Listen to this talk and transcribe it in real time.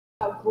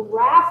about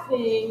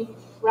graphing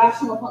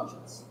rational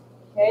functions.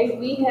 Okay,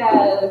 we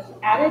have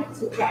added,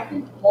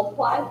 subtracted,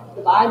 multiplied,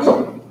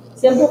 divided,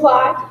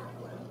 simplified.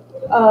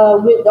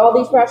 With all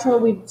these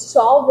we've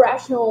solved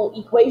rational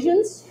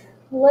equations.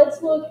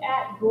 Let's look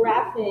at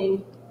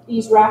graphing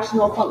these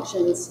rational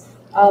functions.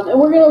 And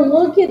we're going to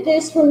look at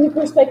this from the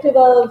perspective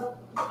of,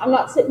 I'm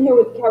not sitting here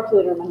with a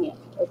calculator in my hand,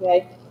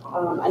 okay?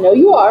 I know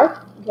you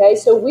are, okay?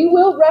 So we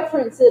will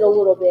reference it a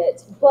little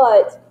bit,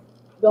 but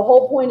the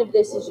whole point of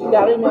this is you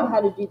got to know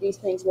how to do these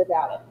things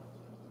without it.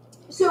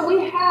 So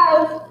we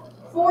have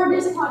 4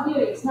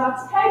 discontinuities. Now,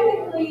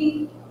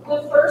 technically,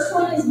 the first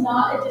one is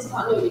not a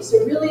discontinuity.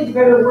 So really, the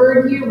better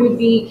word here would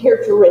be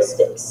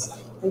characteristics.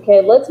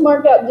 Okay, let's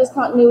mark out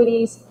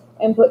discontinuities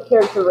and put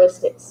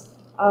characteristics.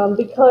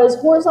 Because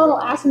horizontal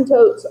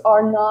asymptotes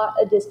are not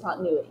a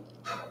discontinuity.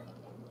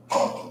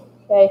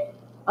 Okay,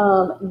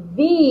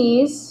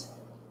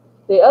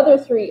 the other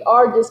 3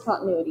 are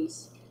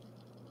discontinuities.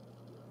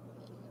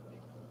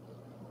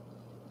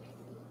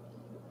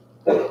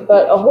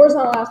 But a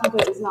horizontal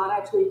asymptote is not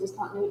actually a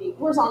discontinuity.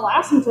 Horizontal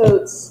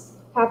asymptotes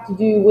have to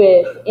do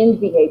with end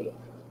behavior.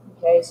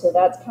 Okay, so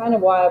that's kind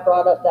of why I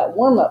brought up that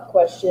warm-up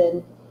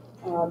question,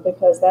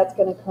 because that's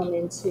going to come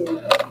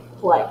into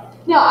play.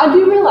 Now, I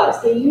do realize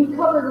that you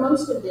covered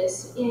most of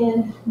this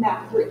in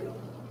Math 3.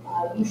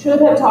 You should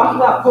have talked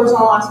about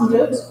horizontal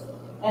asymptotes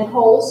and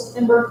holes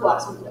and vertical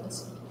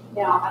asymptotes.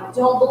 Now, I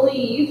don't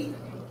believe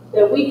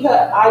that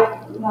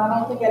I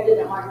don't think I did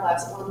it in my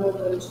class. I don't know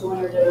whether Mr.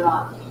 Winter did or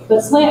not.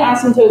 But slant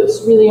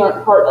asymptotes really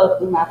aren't part of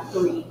the Math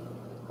 3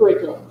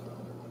 curriculum.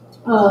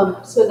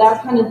 So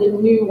that's kind of the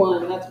new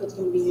one. That's what's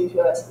going to be new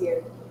to us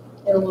here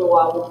in a little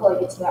while. We'll probably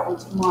get to that one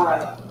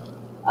tomorrow.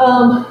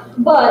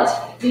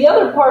 But the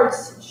other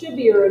parts should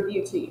be a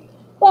review to you.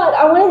 But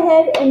I went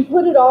ahead and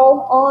put it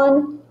all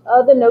on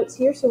the notes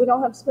here, so we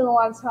don't have to spend a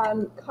lot of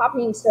time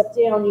copying stuff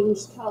down. You can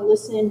just kind of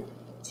listen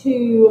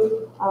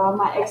to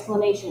my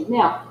explanation.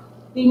 Now,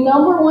 the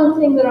number one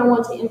thing that I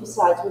want to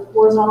emphasize with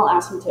horizontal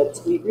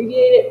asymptotes, we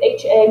abbreviate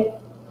it HA,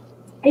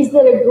 is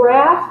that a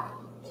graph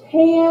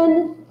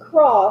can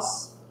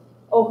cross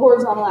a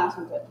horizontal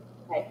asymptote.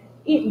 Okay?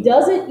 It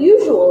doesn't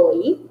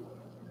usually,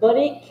 but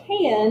it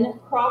can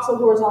cross a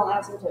horizontal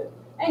asymptote.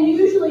 And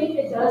usually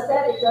if it does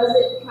that, it does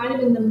it kind of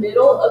in the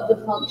middle of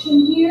the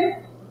function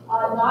here,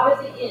 not at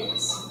the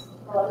ends.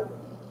 I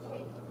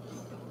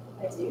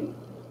do.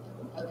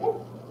 Okay.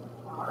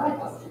 All right.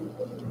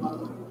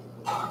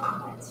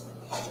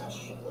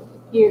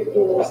 Here is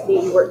the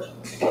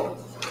worksheet.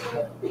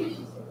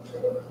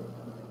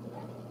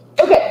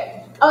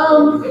 Okay.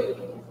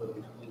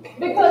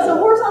 Because a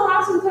horizontal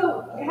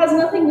asymptote has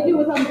nothing to do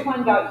with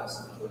undefined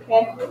values.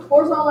 Okay?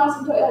 Horizontal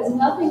asymptote has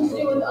nothing to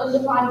do with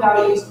undefined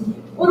values.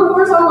 What a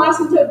horizontal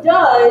asymptote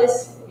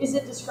does is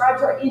it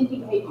describes our end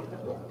behavior.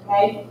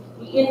 Okay?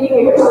 The end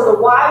behavior, so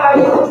the y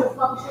value that your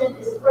function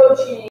is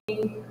approaching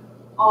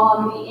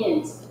on the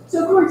ends.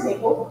 So for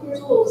example, here's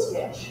a little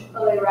sketch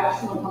of a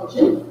rational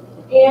function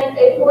and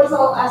a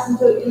horizontal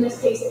asymptote, in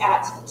this case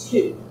at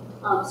 2.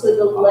 So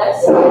the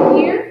left side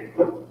here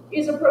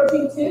is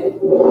approaching 2,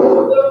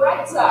 the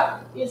right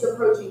side is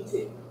approaching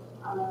 2.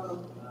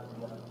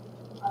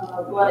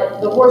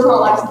 But the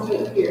horizontal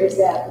asymptote here is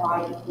that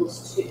y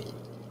equals 2.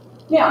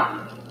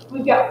 Now,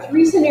 we've got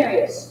 3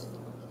 scenarios,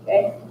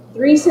 okay?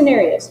 3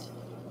 scenarios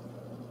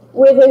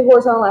with a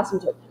horizontal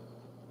asymptote.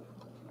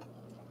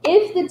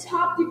 If the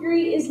top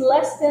degree is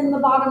less than the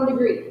bottom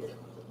degree,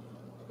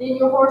 then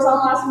your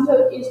horizontal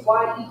asymptote is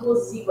y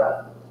equals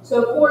 0.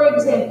 So for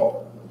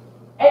example,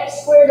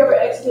 x squared over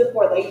x to the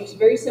 4th. I use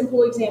very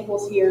simple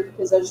examples here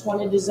because I just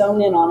wanted to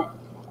zone in on it.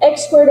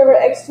 X squared over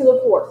x to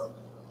the 4th.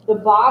 The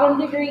bottom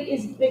degree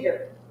is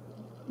bigger.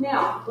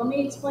 Now, let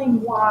me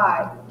explain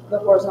why the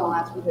horizontal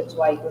asymptote is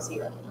y equals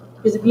 0.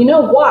 Because if you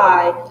know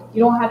why,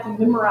 you don't have to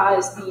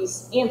memorize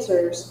these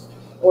answers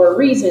or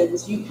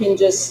reasons. You can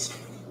just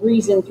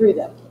reason through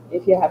them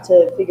if you have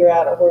to figure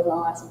out a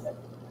horizontal asymptote.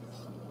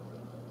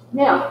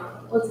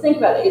 Now, let's think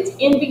about it. It's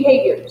in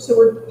behavior, so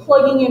we're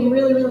plugging in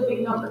really, really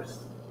big numbers.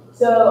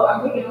 So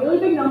I'm taking a really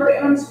big number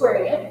and I'm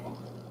squaring it.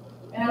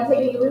 And I'm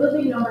taking a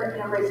really big number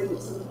and I'm raising it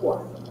to the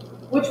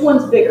 4th. Which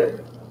one's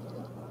bigger?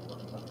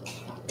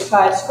 If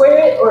I square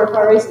it or if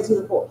I raise it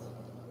to the 4th?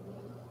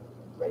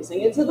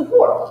 Raising it to the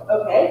 4th,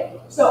 okay?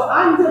 So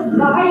I'm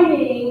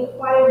dividing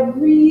by a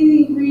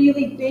really,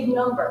 really big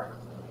number.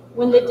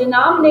 When the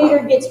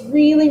denominator gets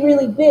really,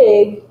 really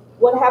big,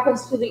 what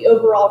happens to the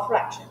overall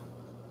fraction?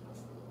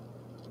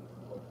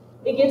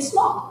 It gets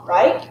small,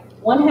 right?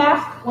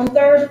 1/2,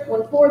 1/3,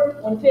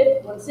 1/4,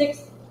 1/5,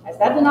 1/6. As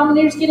that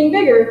denominator is getting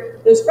bigger,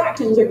 those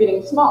fractions are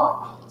getting smaller.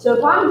 So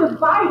if I'm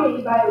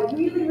dividing by a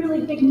really,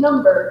 really big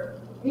number,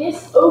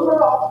 this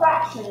overall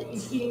fraction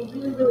is getting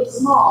really, really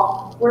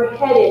small. We're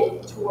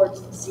headed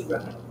towards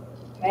 0,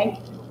 okay?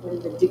 When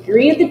the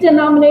degree of the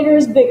denominator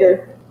is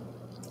bigger,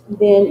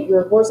 then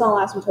your horizontal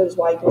asymptote is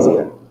y equals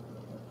 0.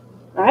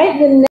 All right,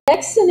 the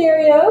next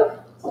scenario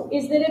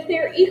is that if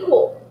they're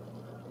equal,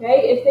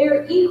 okay? If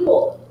they're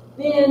equal,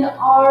 then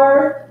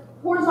our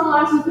horizontal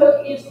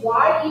asymptote is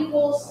y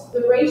equals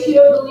the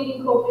ratio of the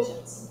leading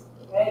coefficients.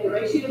 Okay, the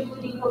ratio of the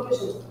leading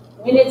coefficients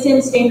when it's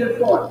in standard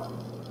form.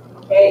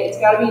 Okay, it's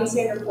got to be in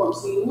standard form.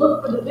 So you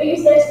look for the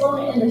biggest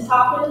exponent in the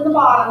top and in the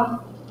bottom.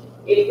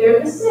 If they're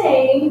the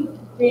same,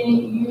 then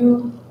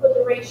you put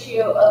the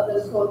ratio of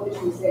those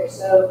coefficients there.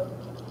 So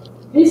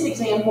this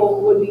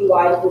example would be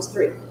y equals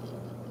 3.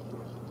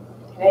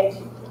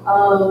 Okay.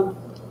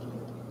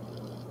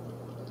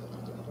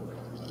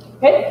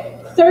 Okay.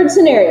 Third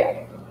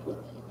scenario.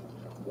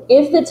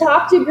 If the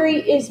top degree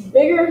is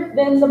bigger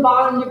than the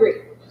bottom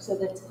degree, so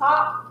the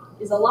top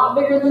is a lot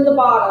bigger than the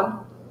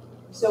bottom,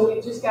 so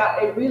we've just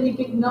got a really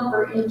big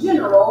number in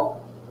general,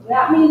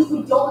 that means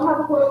we don't have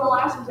a horizontal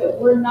asymptote.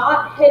 We're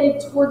not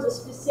headed towards a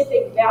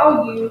specific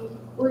value.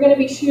 We're going to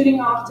be shooting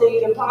off to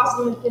either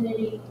positive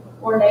infinity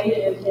or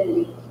negative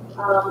infinity.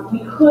 We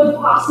could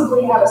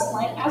possibly have a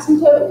slant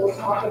asymptote, and we'll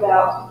talk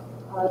about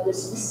the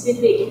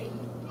specific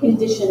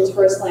conditions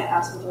for a slant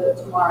asymptote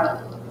tomorrow.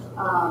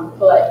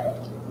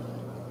 But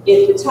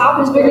if the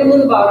top is bigger than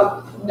the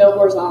bottom, no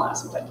horizontal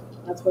asymptote.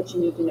 That's what you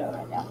need to know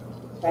right now,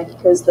 okay?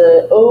 Because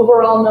the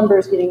overall number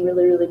is getting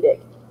really, really big.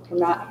 We're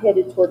not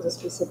headed towards a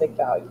specific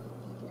value.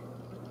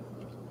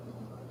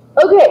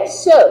 Okay,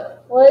 so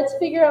let's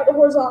figure out the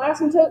horizontal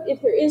asymptote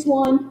if there is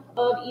one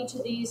of each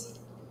of these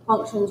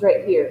functions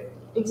right here.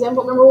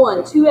 Example number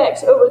 1,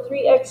 2x over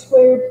 3x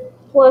squared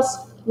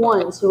plus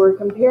 1. So we're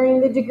comparing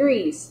the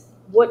degrees.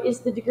 What is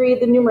the degree of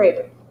the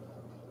numerator?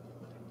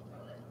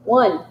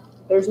 1.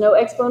 There's no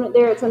exponent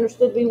there. It's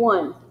understood to be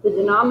 1. The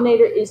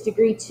denominator is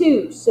degree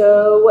 2.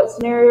 So what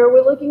scenario are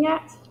we looking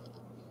at?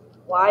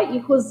 Y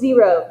equals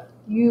 0.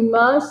 You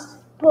must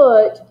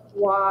put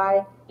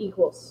y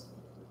equals.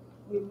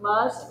 You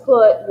must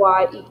put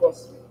y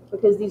equals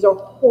because these are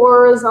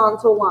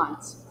horizontal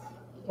lines.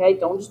 Okay,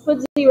 don't just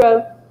put 0.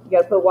 You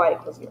got to put y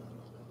equals 0.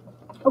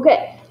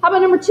 Okay, how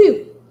about number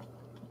 2?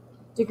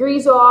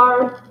 Degrees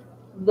are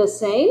the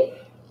same.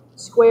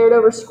 Squared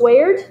over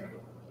squared.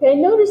 Okay,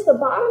 notice the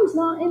bottom's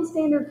not in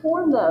standard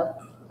form though.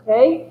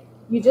 Okay,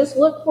 you just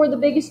look for the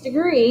biggest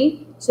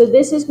degree. So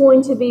this is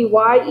going to be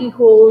y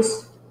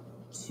equals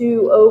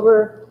 2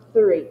 over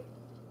 3.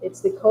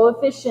 It's the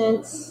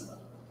coefficients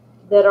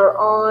that are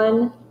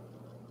on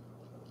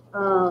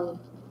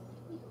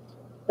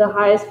the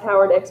highest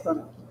powered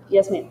exponent.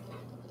 Yes, ma'am.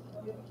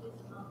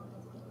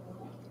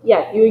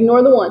 Yeah, you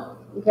ignore the 1,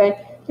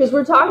 okay? Because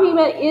we're talking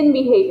about in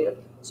behavior.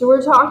 So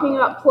we're talking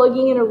about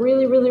plugging in a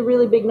really, really,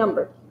 really big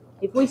number.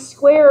 If we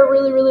square a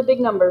really, really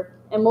big number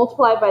and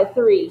multiply it by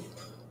 3,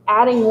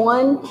 adding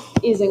 1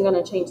 isn't going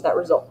to change that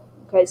result.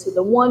 Okay, so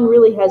the 1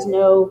 really has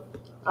no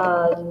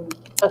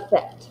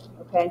effect.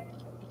 Okay.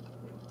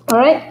 All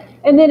right,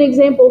 and then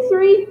example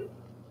 3.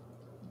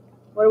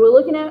 What are we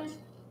looking at?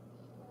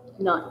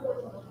 None.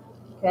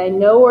 Okay,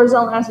 no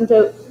horizontal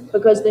asymptote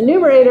because the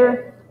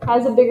numerator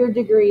has a bigger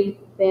degree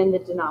than the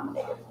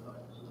denominator.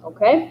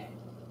 Okay.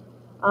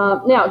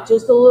 Now,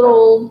 just a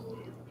little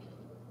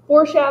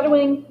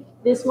foreshadowing.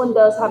 This one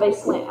does have a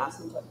slant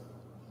asymptote.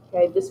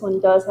 Okay, this one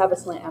does have a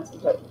slant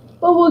asymptote.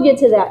 But we'll get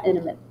to that in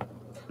a minute.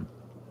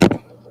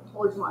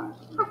 Where's mine?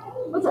 Hi,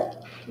 what's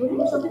up? You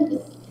want to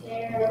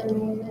hear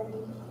something?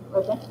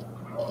 Right there.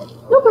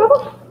 No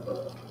problem.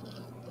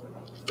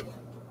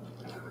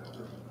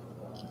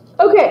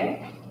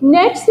 Okay,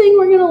 next thing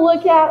we're going to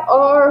look at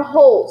are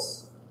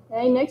holes.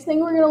 Okay, next thing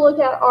we're going to look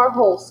at are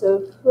holes.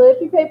 So flip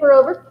your paper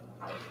over.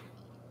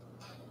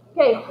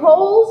 Okay,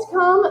 holes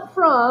come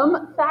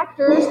from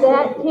factors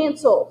that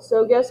cancel.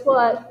 So guess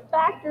what?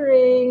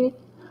 Factoring,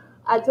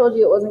 I told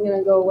you it wasn't going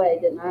to go away,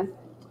 didn't I?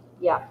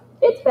 Yeah,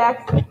 it's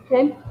back.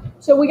 Okay,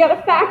 so we got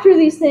to factor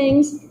these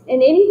things,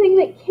 and anything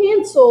that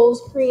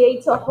cancels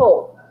creates a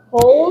hole.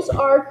 Holes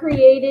are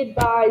created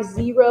by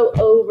 0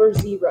 over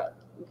 0.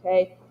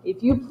 Okay,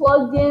 if you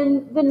plugged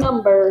in the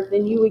number,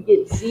 then you would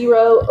get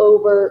 0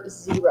 over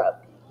 0.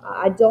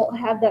 I don't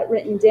have that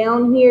written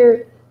down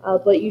here.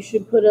 But you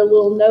should put a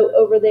little note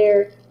over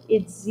there.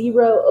 It's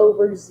 0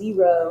 over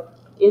 0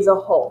 is a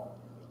hole.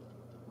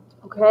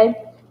 Okay?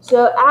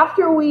 So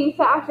after we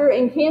factor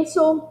and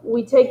cancel,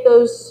 we take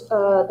those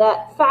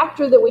that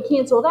factor that we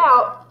canceled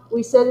out,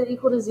 we set it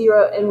equal to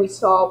 0, and we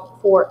solve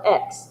for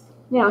x.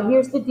 Now,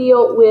 here's the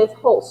deal with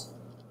holes.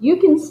 You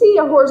can see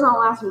a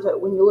horizontal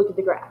asymptote when you look at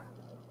the graph.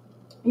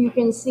 You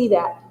can see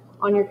that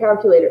on your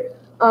calculator.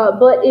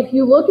 But if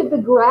you look at the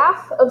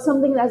graph of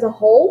something that has a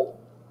hole,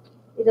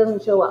 it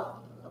doesn't show up.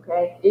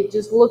 Okay, it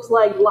just looks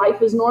like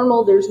life is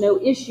normal. There's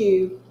no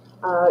issue.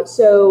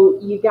 So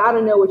you got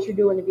to know what you're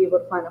doing to be able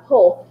to find a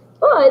hole.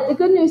 But the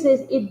good news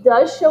is it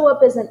does show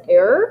up as an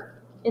error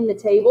in the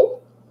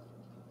table.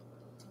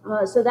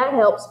 So that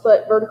helps.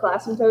 But vertical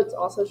asymptotes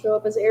also show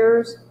up as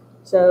errors.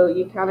 So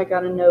you kind of got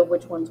to know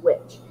which one's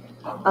which.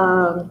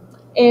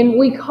 And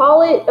we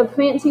call it, a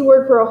fancy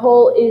word for a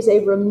hole is a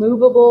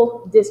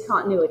removable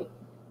discontinuity.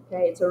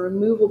 Okay, it's a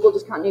removable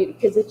discontinuity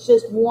because it's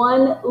just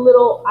one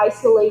little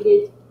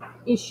isolated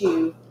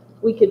issue.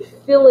 We could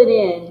fill it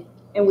in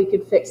and we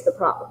could fix the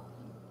problem.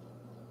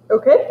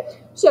 Okay,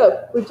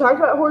 so we've talked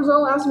about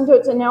horizontal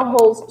asymptotes and now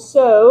holes.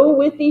 So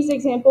with these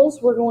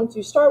examples, we're going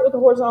to start with the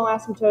horizontal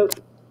asymptote,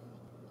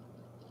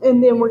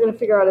 and then we're going to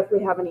figure out if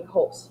we have any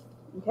holes.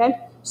 Okay,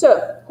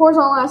 so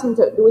horizontal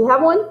asymptote. Do we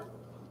have one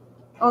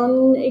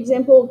on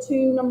example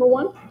 2, number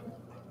 1?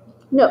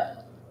 No,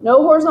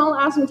 no horizontal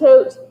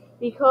asymptote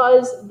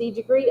because the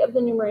degree of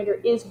the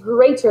numerator is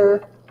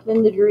greater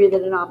than the degree of the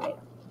denominator.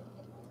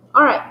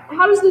 All right,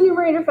 how does the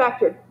numerator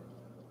factor?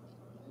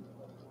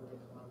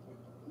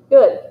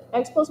 Good,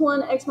 x plus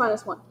 1, x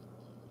minus 1.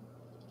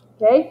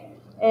 Okay,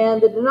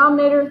 and the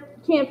denominator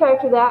can't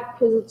factor that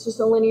because it's just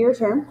a linear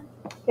term.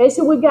 Okay,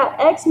 so we've got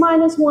x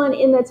minus 1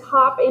 in the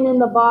top and in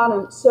the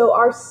bottom. So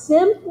our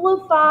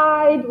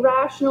simplified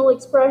rational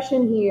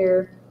expression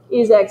here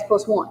is x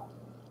plus 1.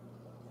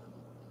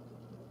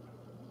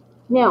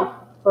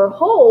 Now, for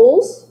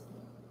wholes,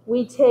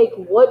 we take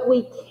what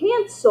we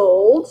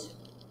canceled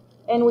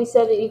and we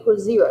set it equal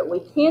to 0. We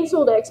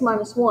canceled x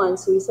minus 1,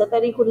 so we set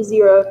that equal to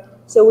 0.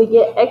 So we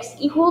get x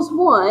equals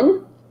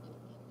 1,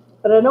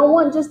 but I don't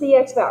want just the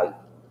x value.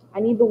 I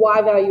need the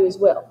y value as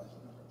well.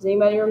 Does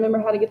anybody remember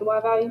how to get the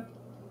y value?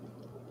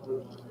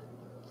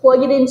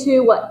 Plug it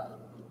into what?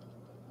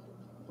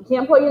 We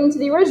can't plug it into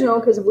the original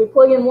because if we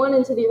plug in 1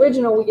 into the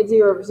original, we get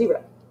 0 over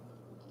 0.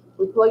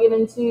 We plug it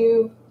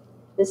into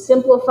the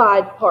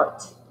simplified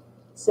part.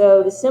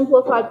 So the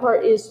simplified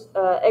part is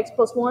x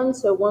plus 1,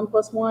 so 1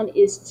 plus 1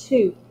 is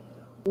 2.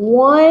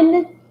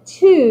 1,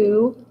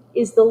 2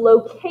 is the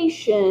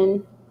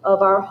location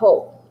of our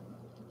hole.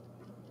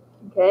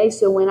 Okay,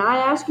 so when I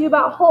ask you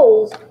about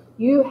holes,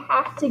 you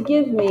have to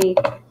give me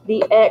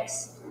the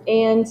x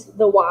and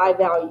the y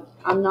value.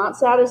 I'm not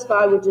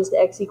satisfied with just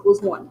x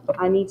equals 1.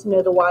 I need to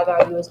know the y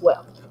value as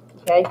well,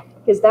 okay?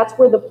 Because that's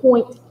where the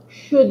point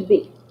should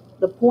be.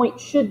 The point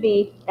should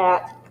be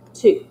at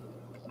 2.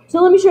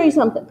 So let me show you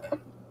something.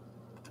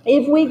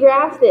 If we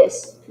graph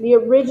this, the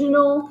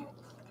original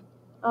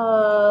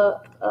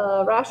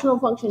rational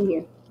function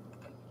here,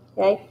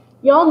 okay?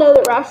 Y'all know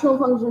that rational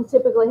functions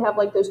typically have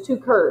like those 2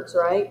 curves,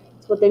 right?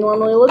 That's what they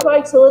normally look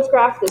like, so let's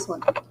graph this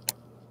one.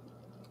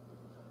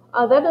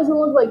 That doesn't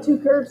look like 2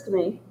 curves to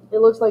me. It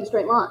looks like a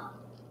straight line.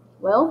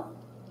 Well,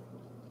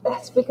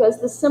 that's because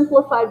the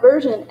simplified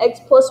version, x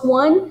plus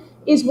 1,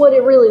 is what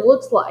it really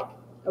looks like,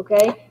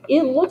 okay?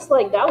 It looks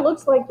like, that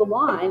looks like the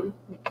line,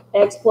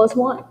 x plus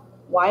 1.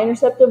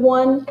 Y-intercept of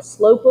 1,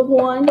 slope of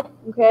 1,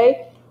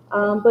 okay?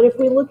 But if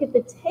we look at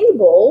the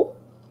table,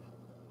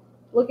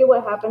 look at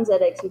what happens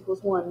at x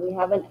equals 1. We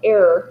have an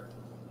error,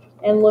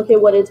 and look at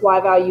what its y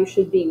value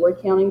should be. We're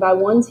counting by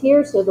 1s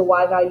here, so the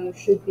y value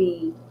should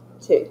be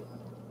 2.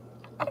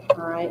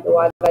 All right, the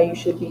y value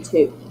should be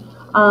 2.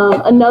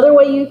 Another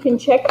way you can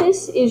check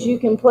this is you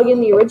can plug in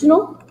the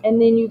original,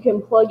 and then you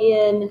can plug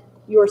in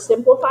your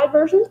simplified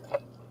version,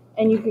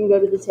 and you can go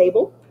to the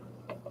table.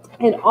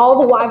 And all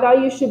the y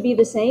values should be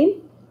the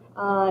same,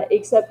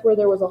 except where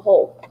there was a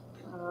hole.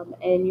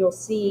 And you'll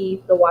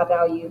see the y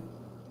value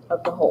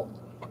of the hole.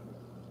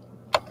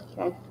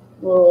 Okay,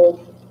 little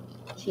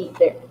cheat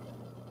there.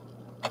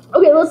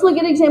 Okay, let's look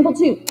at example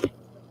 2.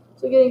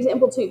 Let's look at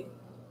example 2.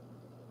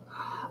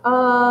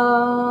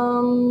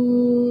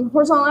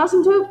 Horizontal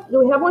asymptote, do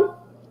we have one?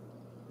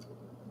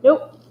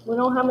 Nope, we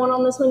don't have one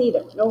on this one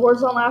either. No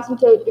horizontal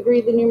asymptote, degree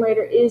of the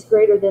numerator is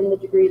greater than the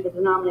degree of the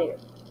denominator.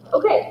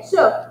 Okay,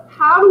 so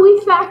how do we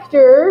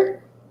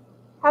factor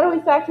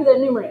that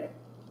numerator?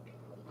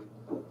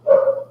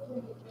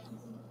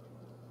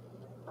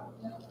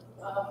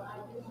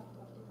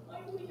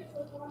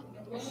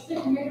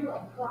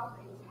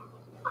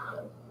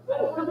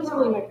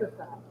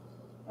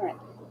 All right,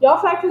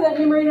 y'all factor that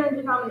numerator and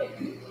denominator.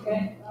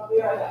 Okay, I'll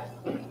be right back.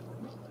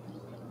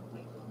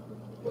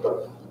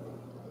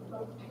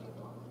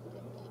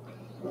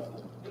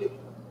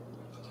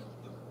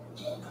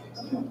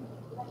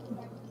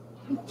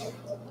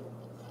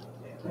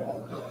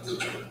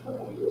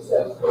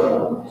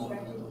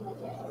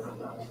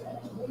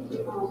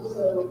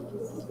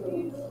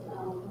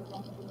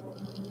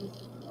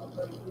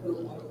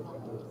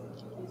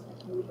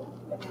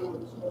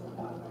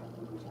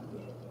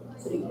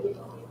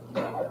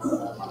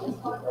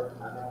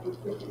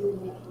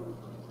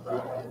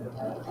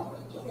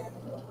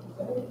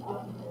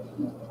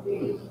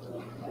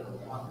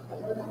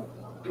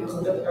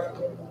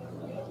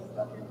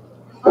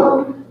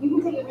 You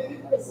can take it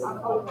this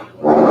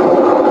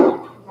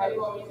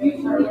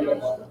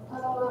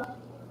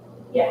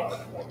yeah.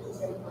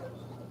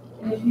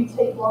 And if you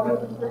take longer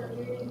than 30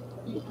 periods,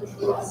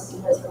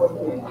 has 4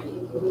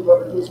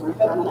 periods.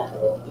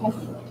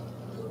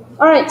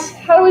 All right,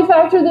 how do we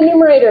factor the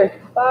numerator?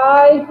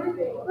 By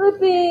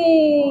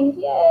grouping.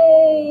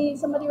 Yay!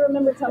 Somebody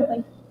remembered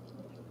something.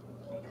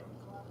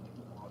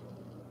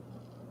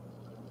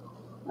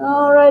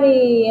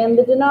 Alrighty, and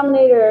the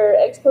denominator,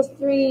 x plus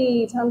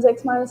 3 times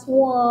x minus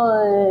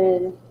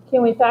 1.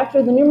 Can we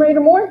factor the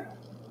numerator more?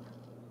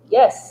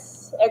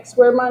 Yes, x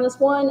squared minus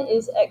 1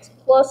 is x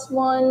plus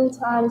 1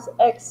 times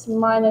x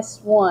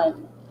minus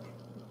 1.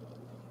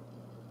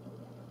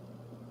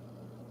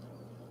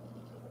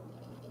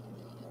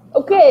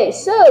 Okay,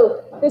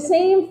 so the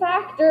same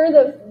factor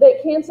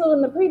that canceled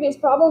in the previous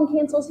problem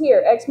cancels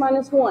here, x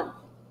minus 1.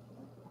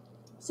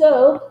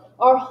 So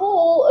our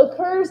whole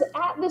occurs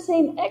at the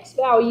same x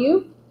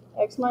value,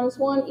 x minus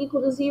 1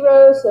 equal to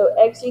 0, so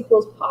x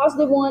equals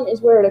positive 1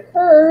 is where it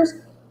occurs,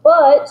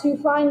 but to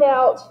find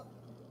out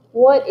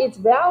what its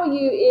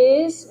value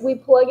is, we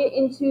plug it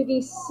into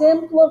the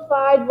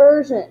simplified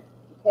version,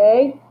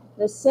 okay?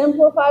 The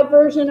simplified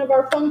version of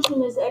our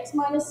function is x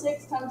minus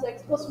 6 times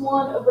x plus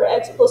 1 over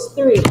x plus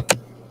 3.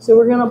 So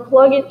we're going to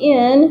plug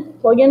in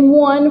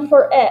 1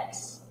 for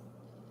x.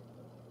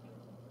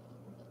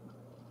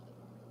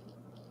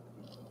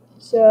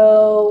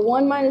 So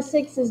 1 minus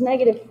 6 is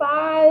negative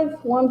 5,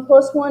 1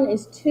 plus 1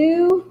 is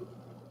 2,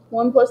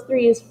 1 plus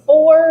 3 is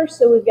 4,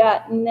 so we've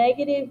got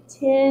negative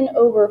 10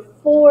 over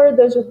 4.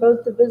 Those are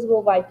both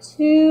divisible by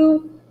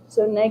 2,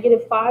 so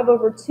negative 5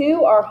 over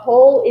 2. Our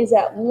whole is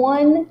at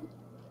 1,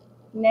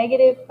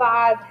 negative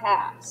 5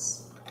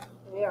 halves.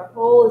 Okay, our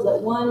whole is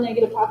at 1,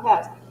 negative 5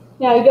 halves.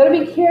 Now, you got to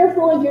be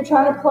careful if you're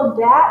trying to plug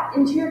that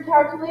into your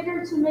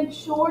calculator to make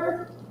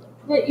sure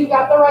that you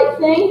got the right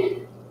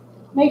thing.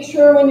 Make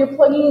sure when you're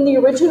plugging in the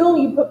original,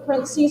 you put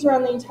parentheses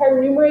around the entire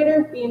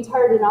numerator, the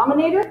entire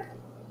denominator,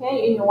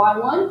 okay, in your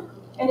y1.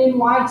 And in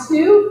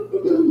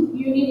y2,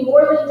 you need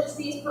more than just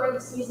these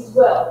parentheses as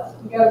well.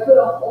 You got to put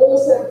a whole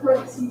set of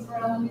parentheses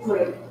around the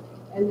numerator,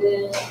 and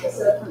then a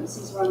set of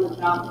parentheses around the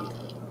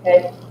denominator,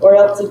 okay? Or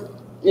else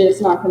it's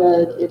not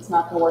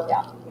gonna work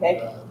out,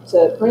 okay?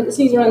 So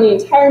parentheses around the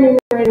entire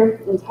numerator,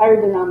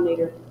 entire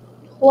denominator,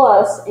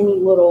 plus any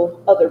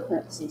little other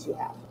parentheses you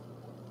have.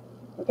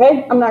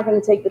 Okay, I'm not going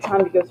to take the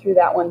time to go through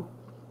that one,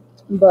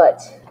 but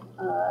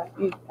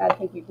I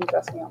think you can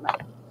trust me on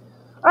that.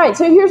 All right,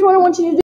 so here's what I want you to do.